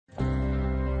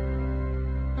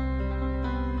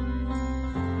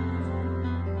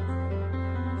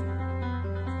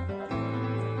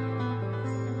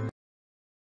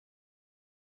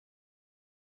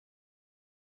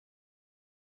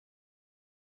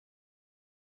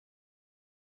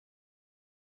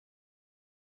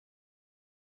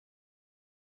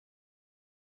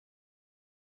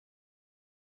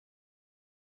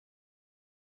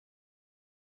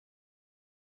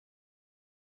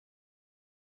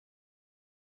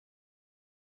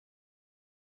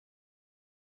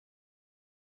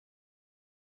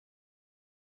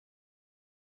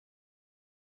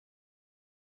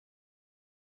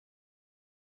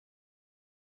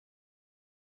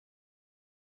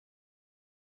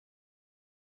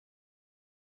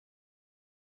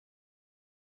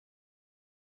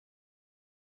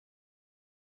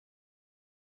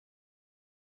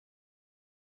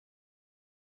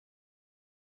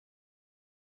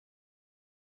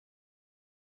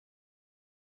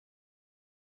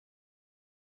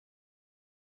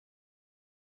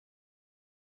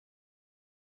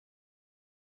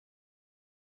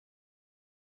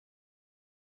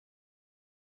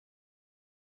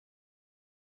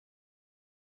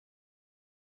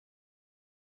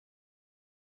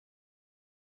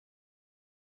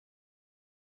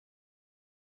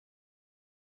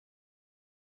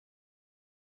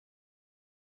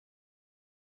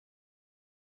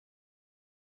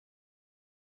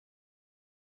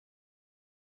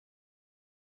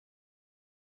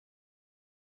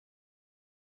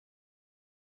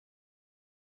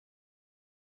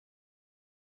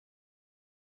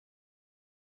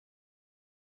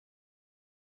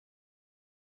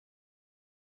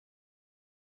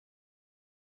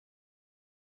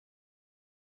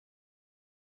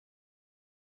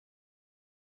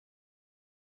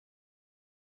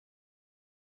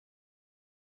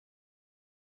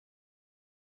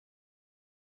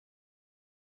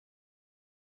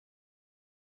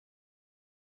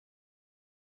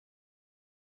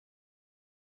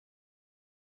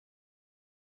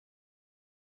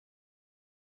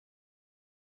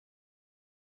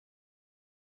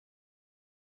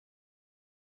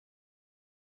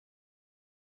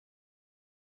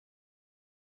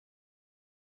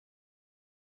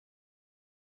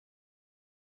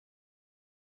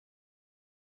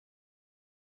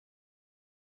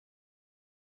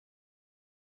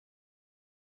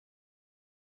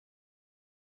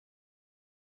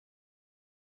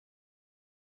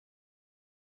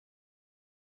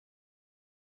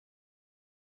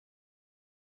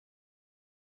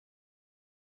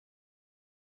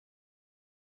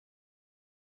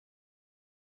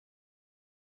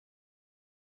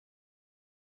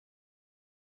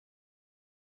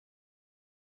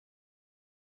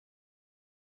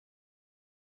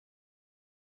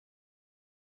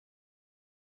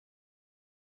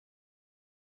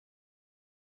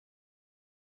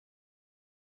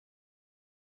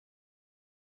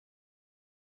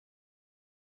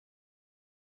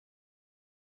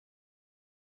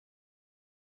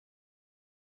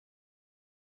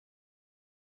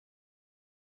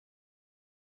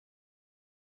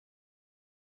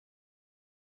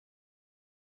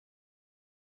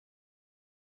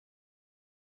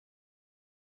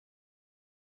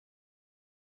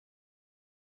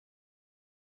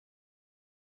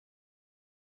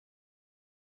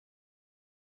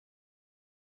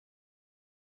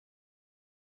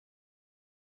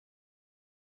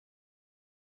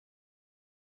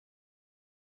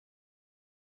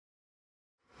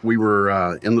We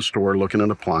were in the store looking at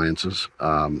appliances.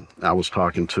 I was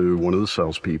talking to one of the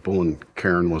salespeople, and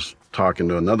Karen was talking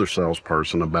to another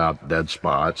salesperson about dead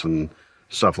spots and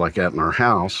stuff like that in our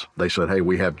house. They said, hey,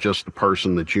 we have just the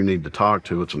person that you need to talk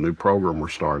to. It's a new program we're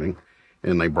starting.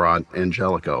 And they brought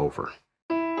Angelica over.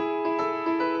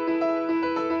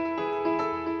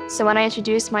 So when I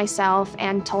introduced myself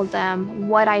and told them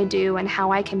what I do and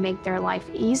how I can make their life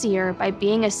easier by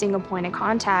being a single point of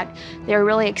contact, they were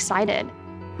really excited.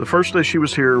 The first day she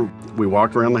was here, we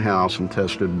walked around the house and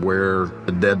tested where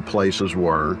the dead places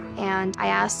were. And I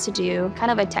asked to do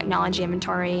kind of a technology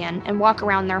inventory and walk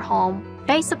around their home.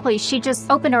 Basically, she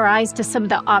just opened her eyes to some of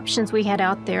the options we had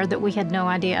out there that we had no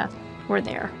idea were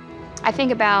there. I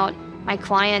think about my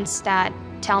clients that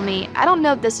tell me, I don't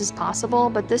know if this is possible,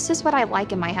 but this is what I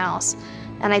like in my house.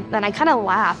 And I kind of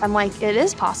laugh. I'm like, it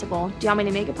is possible. Do you want me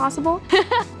to make it possible?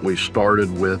 We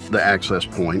started with the access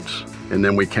points, and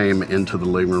then we came into the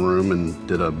living room and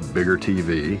did a bigger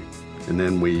TV. And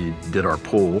then we did our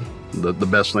pool, the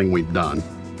best thing we've done.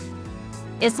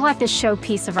 It's like the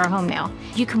showpiece of our home now.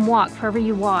 You can walk wherever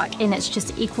you walk, and it's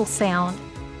just equal sound.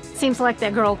 Seems like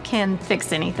that girl can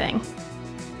fix anything.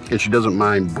 And she doesn't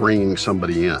mind bringing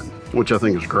somebody in, which I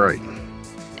think is great.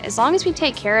 As long as we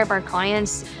take care of our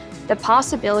clients, the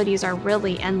possibilities are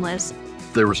really endless.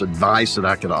 There was advice that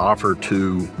I could offer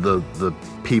to the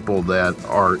people that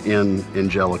are in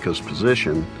Angelica's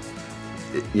position.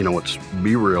 You know, it's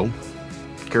be real,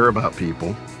 care about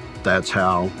people. That's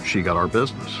how she got our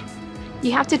business.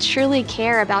 You have to truly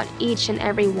care about each and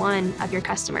every one of your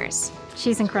customers.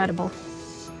 She's incredible,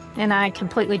 and I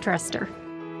completely trust her.